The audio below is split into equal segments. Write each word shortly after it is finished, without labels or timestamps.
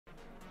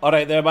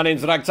Alright there, my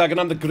name's Ragtag and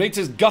I'm the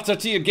greatest gutter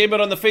tier gamer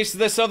on the face of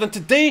this earth, and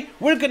today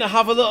we're gonna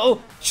have a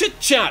little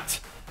chit-chat.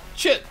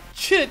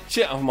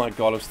 Chit-chat. Oh my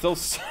god, I'm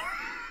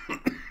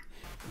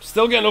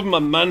still getting over my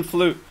man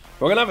flu.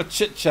 We're gonna have a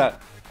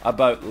chit-chat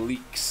about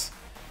leaks.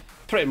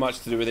 Pretty much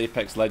to do with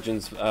Apex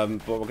Legends,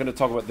 but we're gonna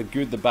talk about the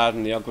good, the bad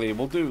and the ugly.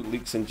 We'll do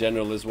leaks in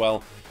general as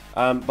well.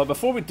 But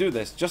before we do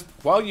this, just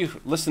while you're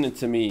listening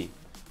to me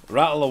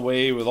rattle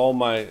away with all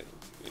my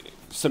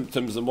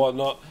symptoms and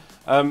whatnot,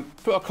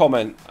 put a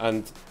comment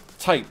and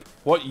type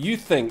what you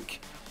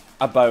think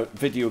about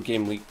video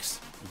game leaks.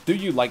 Do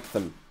you like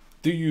them?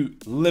 Do you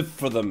live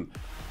for them?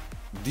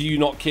 Do you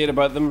not care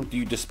about them? Do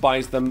you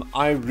despise them?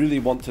 I really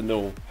want to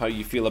know how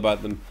you feel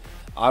about them.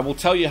 I will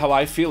tell you how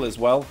I feel as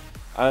well.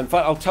 And in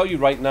fact, I'll tell you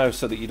right now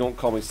so that you don't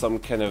call me some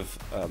kind of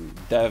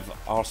dev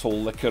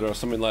arsehole licker or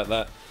something like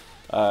that.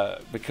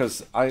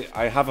 Because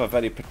I have a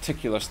very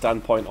particular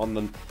standpoint on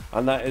them,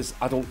 and that is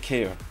I don't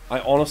care.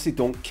 I honestly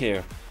don't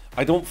care.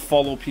 I don't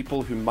follow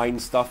people who mine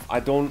stuff. I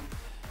don't,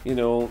 you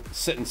know,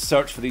 sit and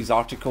search for these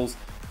articles,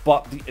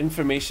 but the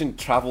information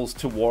travels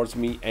towards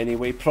me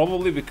anyway,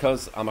 probably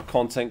because I'm a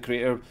content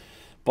creator,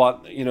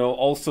 but, you know,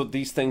 also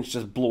these things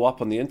just blow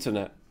up on the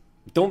internet.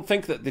 Don't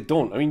think that they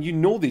don't. I mean, you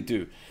know they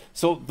do.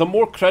 So the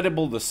more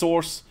credible the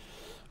source,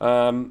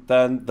 then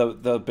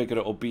the bigger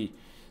it'll be.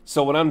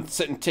 So when I'm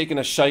sitting taking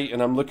a shite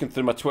and I'm looking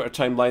through my Twitter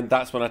timeline,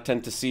 that's when I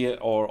tend to see it.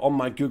 Or on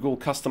my Google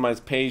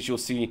customized page, you'll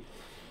see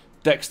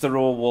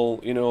Dextero will,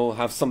 you know,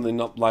 have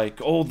something up like,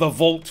 oh, the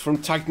Valk from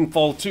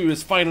Titanfall 2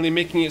 is finally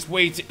making its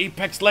way to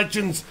Apex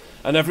Legends.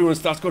 And everyone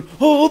starts going,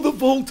 oh, the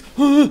Valk.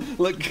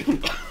 Like,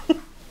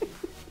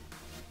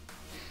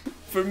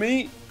 for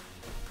me,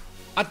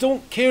 I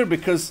don't care,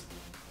 because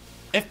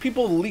if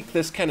people leak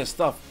this kind of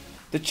stuff,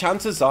 the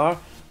chances are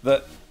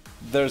that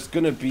there's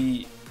going to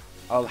be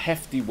a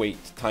hefty wait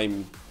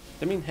time.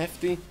 I mean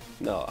hefty?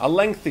 No, a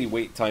lengthy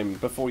wait time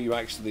before you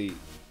actually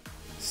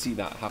see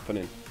that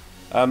happening.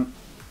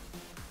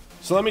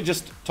 So let me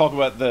just talk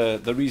about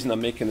the reason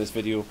I'm making this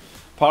video.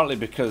 Partly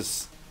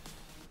because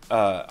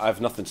I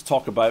have nothing to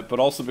talk about, but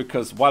also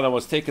because while I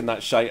was taking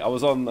that shite, I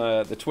was on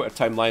the Twitter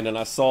timeline and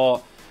I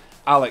saw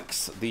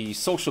Alex, the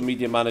social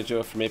media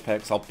manager from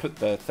Apex. I'll put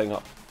the thing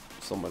up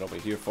somewhere over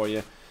here for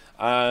you.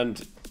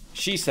 And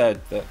she said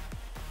that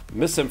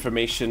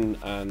misinformation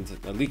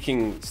and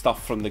leaking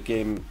stuff from the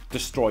game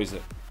destroys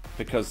it,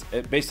 because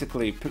it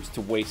basically puts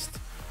to waste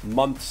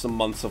months and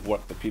months of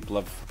work that people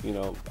have, you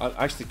know, I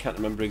actually can't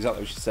remember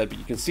exactly what she said, but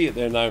you can see it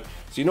there now,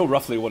 so you know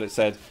roughly what it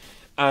said.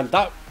 And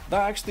that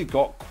actually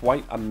got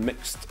quite a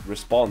mixed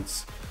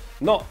response.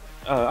 Not,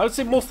 I would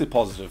say mostly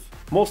positive,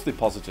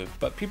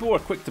 but people were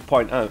quick to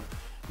point out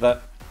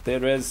that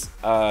there is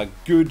a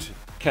good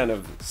kind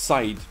of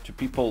side to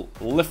people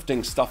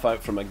lifting stuff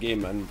out from a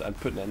game and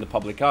putting it in the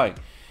public eye.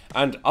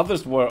 And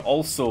others were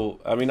also,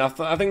 I mean, I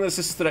think this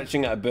is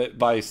stretching it a bit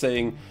by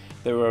saying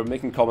they were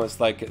making comments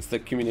like it's the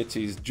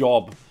community's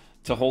job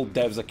to hold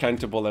devs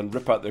accountable and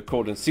rip out their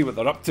code and see what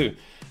they're up to.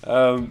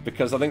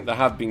 Because I think there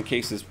have been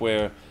cases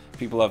where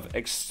people have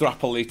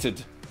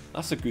extrapolated,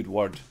 that's a good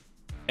word,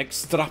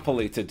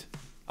 extrapolated.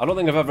 I don't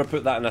think I've ever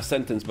put that in a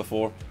sentence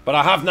before, but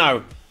I have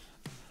now.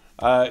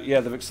 Yeah,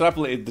 they've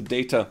extrapolated the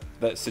data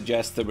that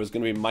suggests there was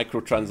going to be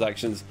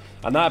microtransactions,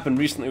 and that happened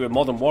recently with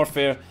Modern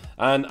Warfare.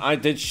 And I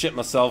did shit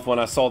myself when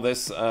I saw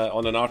this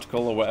on an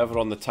article or whatever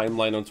on the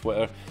timeline on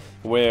Twitter,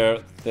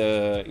 where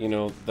the, you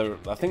know,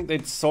 I think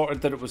they'd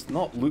sorted that it was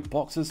not loot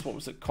boxes, what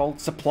was it called?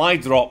 Supply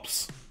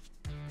drops.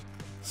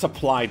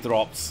 Supply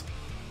drops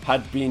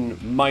had been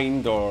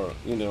mined, or,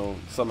 you know,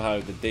 somehow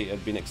the data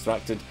had been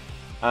extracted,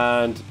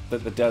 and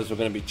that the devs were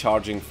going to be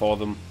charging for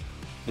them.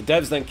 The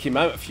devs then came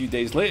out a few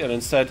days later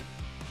and said,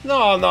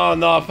 no,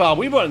 pal,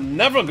 we were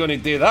never going to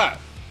do that.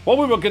 What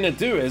we were going to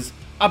do is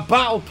a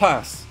battle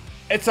pass.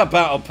 It's a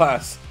battle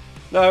pass.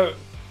 Now,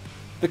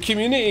 the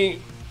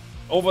community,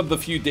 over the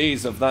few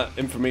days of that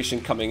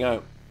information coming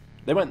out,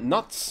 they went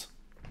nuts.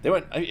 They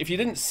went, if you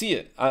didn't see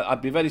it,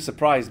 I'd be very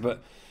surprised,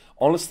 but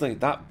honestly,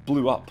 that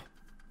blew up.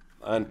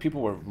 And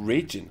people were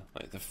raging,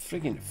 like they're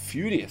friggin'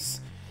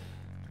 furious.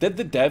 Did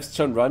the devs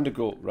turn around and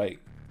go, right,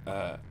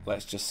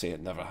 let's just say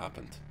it never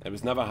happened. It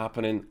was never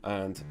happening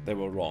and they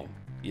were wrong.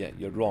 Yeah,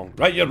 you're wrong.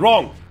 Right, you're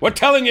wrong. We're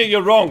telling you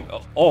you're wrong.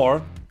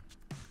 Or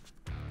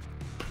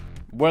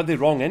were they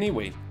wrong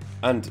anyway?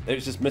 And it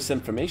was just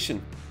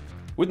misinformation.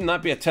 Wouldn't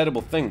that be a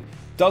terrible thing?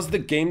 Does the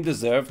game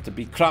deserve to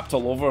be crapped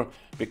all over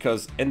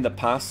because in the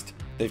past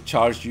they've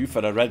charged you for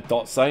a red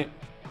dot site?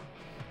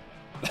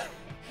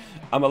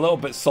 I'm a little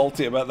bit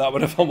salty about that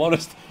one, if I'm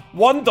honest.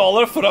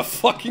 $1 for a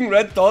fucking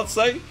red dot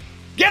site?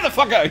 Get the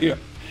fuck out of here!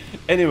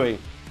 Anyway,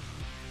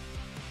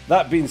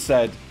 that being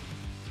said,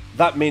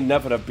 that may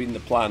never have been the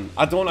plan.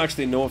 I don't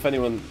actually know if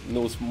anyone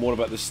knows more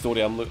about this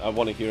story. I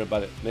want to hear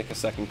about it. Make a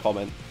second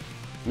comment.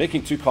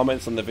 Making 2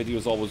 comments on the video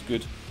is always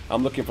good.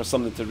 I'm looking for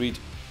something to read.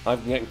 I've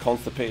been getting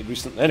constipated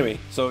recently. Anyway,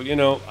 so, you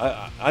know,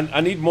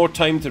 I need more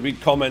time to read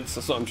comments.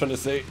 That's what I'm trying to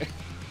say.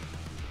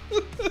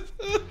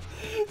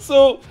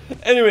 So,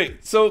 anyway,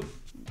 so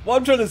what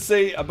I'm trying to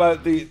say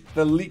about the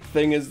leak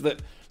thing is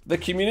that the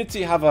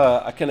community have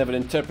a kind of an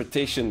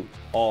interpretation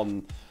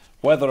on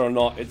whether or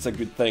not it's a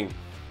good thing.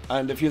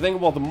 And if you think,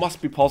 well, there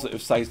must be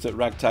positive sides to it,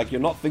 Ragtag, you're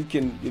not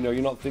thinking, you know,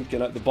 you're not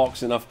thinking out the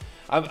box enough.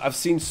 I've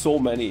seen so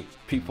many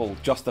people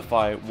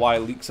justify why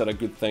leaks are a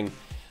good thing.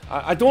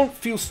 I don't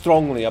feel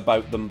strongly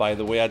about them, by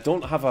the way. I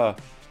don't have a,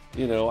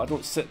 you know, I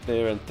don't sit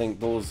there and think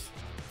those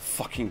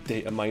fucking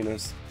data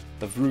miners,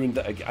 they've ruined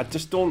it again. I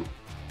just don't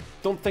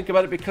think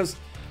about it, because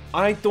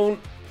I don't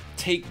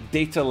take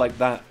data like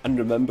that and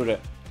remember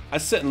it. I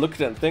sit and look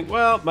at it and think,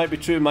 well, it might be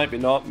true, might be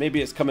not.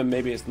 Maybe it's coming,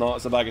 maybe it's not.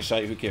 It's a bag of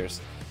shite, who cares?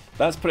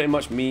 That's pretty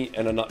much me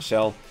in a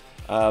nutshell.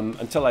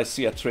 Until I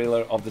see a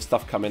trailer of the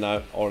stuff coming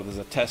out, or there's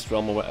a test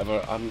realm or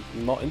whatever, I'm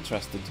not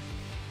interested.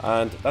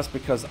 And that's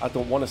because I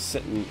don't want to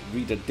sit and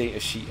read a data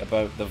sheet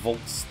about the Vault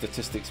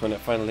statistics when it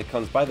finally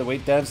comes. By the way,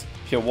 devs,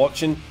 if you're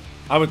watching,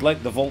 I would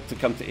like the Vault to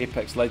come to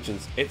Apex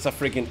Legends. It's a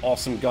friggin'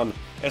 awesome gun.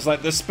 It's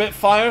like the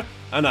Spitfire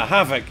and a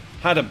Havoc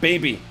had a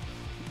baby.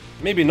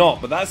 Maybe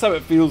not, but that's how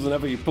it feels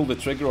whenever you pull the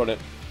trigger on it.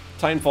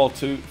 Titanfall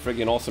 2,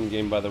 friggin' awesome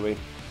game, by the way.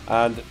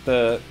 And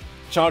the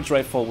charge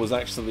rifle was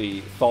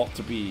actually thought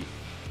to be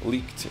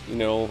leaked, you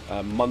know,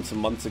 months and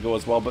months ago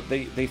as well, but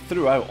they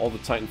threw out all the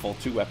Titanfall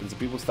 2 weapons and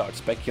people started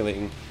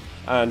speculating.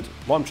 And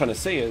what I'm trying to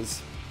say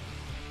is,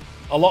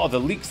 a lot of the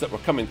leaks that were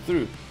coming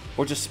through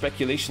were just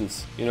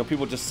speculations. You know,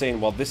 people just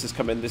saying, well, this is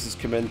coming, this is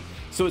coming.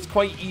 So it's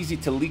quite easy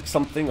to leak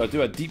something or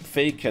do a deep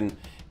fake and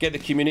get the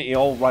community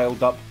all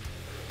riled up.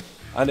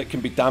 And it can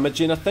be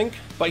damaging, I think.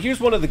 But here's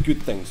one of the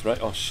good things, right?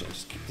 Oh shit, I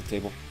just kicked the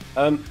table.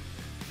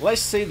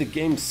 Let's say the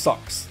game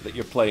sucks that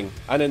you're playing.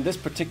 And in this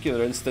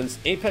particular instance,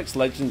 Apex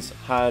Legends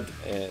had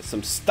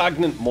some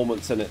stagnant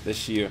moments in it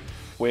this year,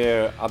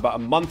 where about a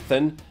month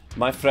in,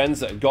 my friends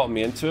that had gotten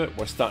me into it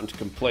were starting to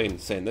complain,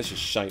 saying this is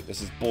shite,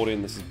 this is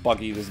boring, this is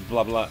buggy, this is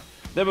blah blah.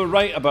 They were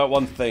right about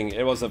one thing,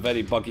 it was a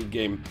very buggy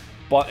game,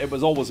 but it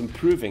was always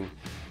improving.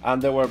 And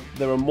there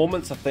were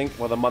moments, I think,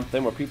 with a month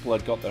in where people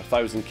had got their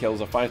 1,000 kills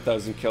or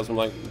 5,000 kills, and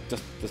I'm like,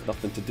 there's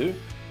nothing to do.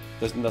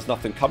 There's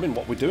nothing coming,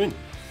 what are we doing?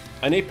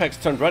 And Apex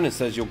turned around and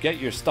says, you'll get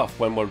your stuff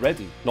when we're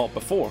ready, not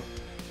before.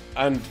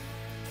 And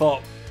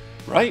thought,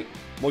 right,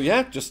 well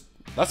yeah,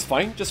 that's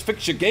fine, just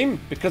fix your game,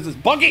 because it's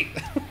buggy.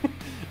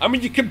 I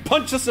mean, you can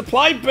punch a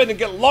supply bin and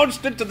get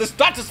launched into the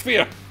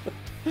stratosphere.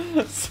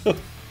 So,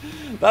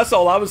 that's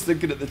all I was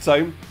thinking at the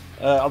time,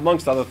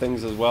 amongst other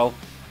things as well.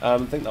 I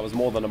think that was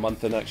more than a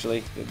month in,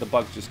 actually. The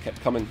bugs just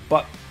kept coming.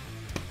 But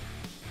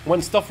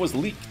when stuff was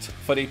leaked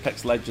for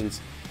Apex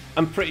Legends,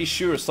 I'm pretty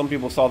sure some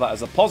people saw that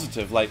as a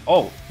positive. Like,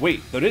 oh,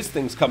 wait, there is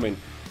things coming.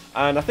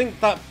 And I think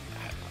that,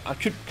 I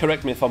could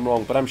correct me if I'm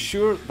wrong, but I'm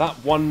sure that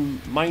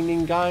one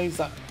mining guy, is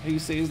that how you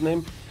say his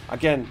name?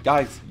 Again,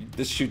 guys,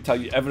 this should tell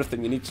you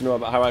everything you need to know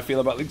about how I feel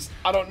about leaks.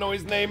 I don't know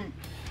his name.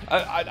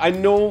 I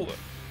know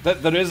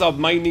that there is a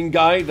mining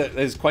guy that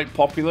is quite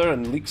popular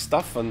and leaks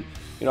stuff, and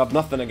you know, I've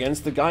nothing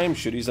against the guy. I'm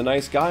sure he's a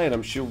nice guy, and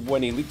I'm sure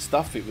when he leaked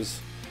stuff, it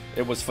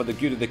was for the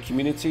good of the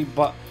community.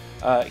 But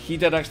he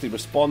did actually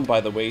respond,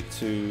 by the way,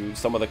 to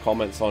some of the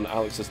comments on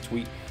Alex's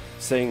tweet,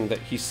 saying that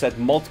he said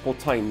multiple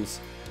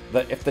times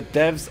that if the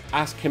devs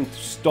ask him to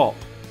stop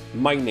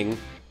mining,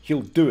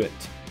 he'll do it.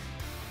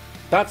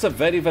 That's a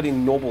very, very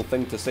noble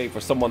thing to say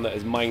for someone that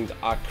has mined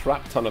a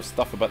crap ton of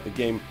stuff about the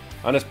game,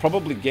 and has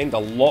probably gained a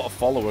lot of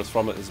followers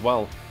from it as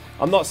well.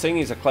 I'm not saying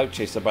he's a clout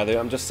chaser, by the way,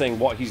 I'm just saying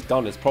what he's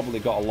done has probably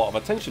got a lot of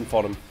attention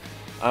for him.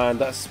 And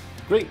that's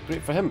great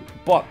for him.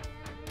 But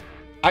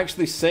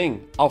actually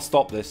saying, I'll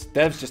stop this,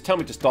 devs just tell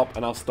me to stop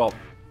and I'll stop.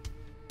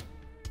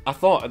 I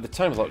thought at the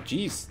time, I thought,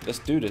 geez, this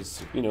dude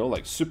is, you know,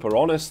 like super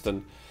honest.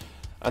 And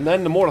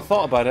then the more I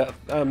thought about it,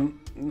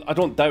 I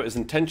don't doubt his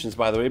intentions,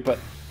 by the way, but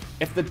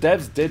if the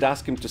devs did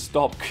ask him to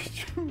stop, could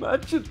you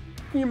imagine?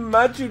 Can you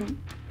imagine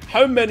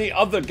how many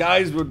other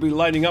guys would be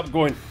lining up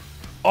going,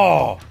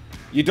 oh,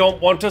 you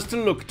don't want us to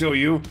look, do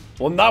you?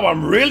 Well, now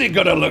I'm really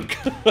gonna look.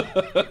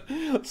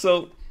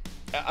 So,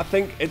 I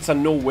think it's a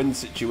no-win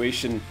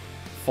situation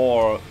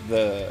for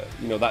the,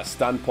 you know, that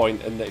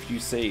standpoint, and that if you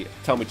say,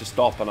 tell me to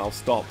stop and I'll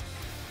stop.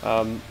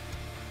 It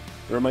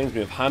reminds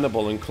me of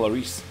Hannibal and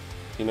Clarice.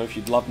 You know, if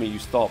you'd love me, you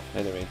stop.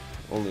 Anyway,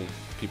 only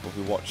people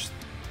who watch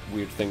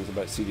weird things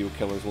about serial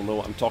killers will know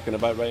what I'm talking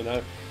about right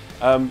now.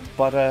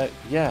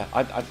 Yeah,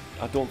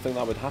 I don't think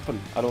that would happen.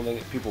 I don't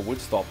think people would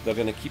stop. They're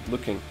gonna keep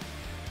looking.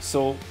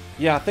 So,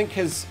 yeah, I think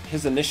his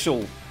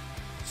initial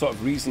sort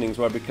of reasonings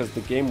were because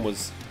the game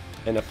was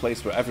in a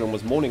place where everyone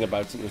was moaning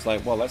about it, and it was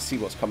like, well, let's see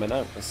what's coming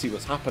out, let's see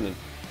what's happening.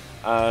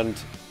 And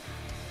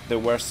there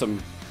were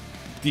some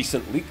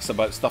decent leaks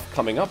about stuff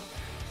coming up,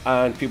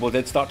 and people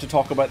did start to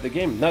talk about the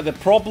game. Now, the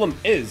problem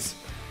is,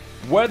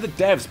 were the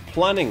devs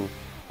planning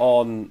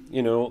on,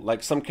 you know,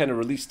 like some kind of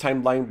release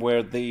timeline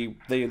where they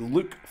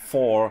look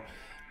for,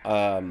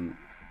 I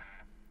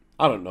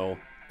don't know,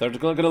 they're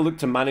going to look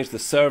to manage the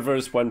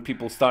servers when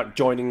people start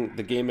joining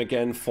the game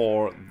again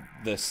for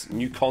this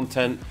new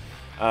content?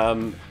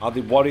 Are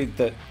they worried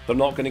that they're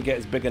not going to get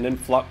as big an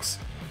influx?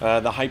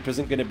 The hype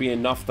isn't going to be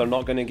enough. They're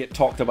not going to get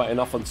talked about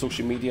enough on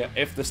social media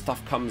if the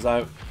stuff comes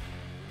out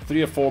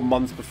 3 or 4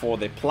 months before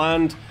they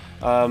planned.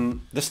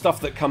 The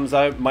stuff that comes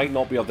out might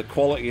not be of the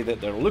quality that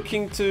they're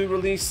looking to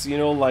release, you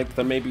know, like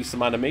there may be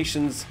some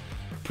animations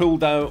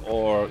pulled out,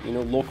 or, you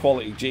know, low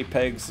quality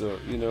JPEGs, or,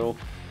 you know,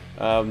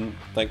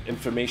 like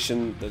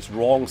information that's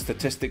wrong,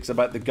 statistics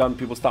about the gun.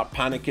 People start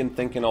panicking,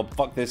 thinking, oh,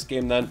 fuck this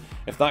game then.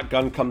 If that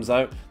gun comes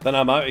out, then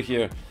I'm out of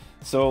here.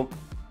 So,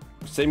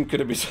 same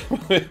could it be.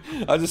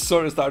 I just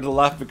sort of started to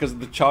laugh because of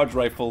the charge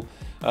rifle.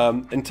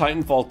 In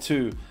Titanfall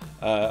 2,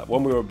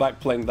 when we were back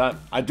playing that,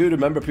 I do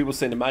remember people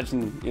saying,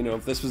 imagine, you know,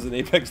 if this was an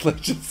Apex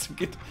Legends,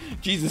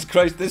 Jesus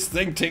Christ, this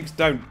thing takes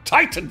down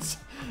Titans!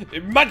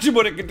 Imagine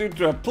what it could do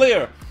to a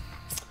player!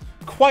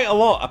 Quite a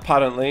lot,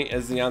 apparently,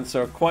 is the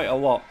answer. Quite a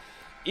lot.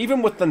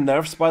 Even with the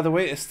nerfs, by the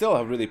way, it's still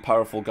a really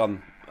powerful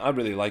gun. I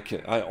really like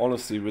it. I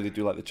honestly really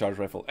do like the charge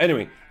rifle.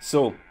 Anyway,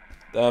 so,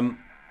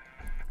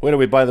 where are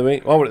we, by the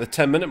way? Oh, we're at the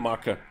 10-minute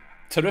marker.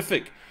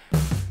 Terrific.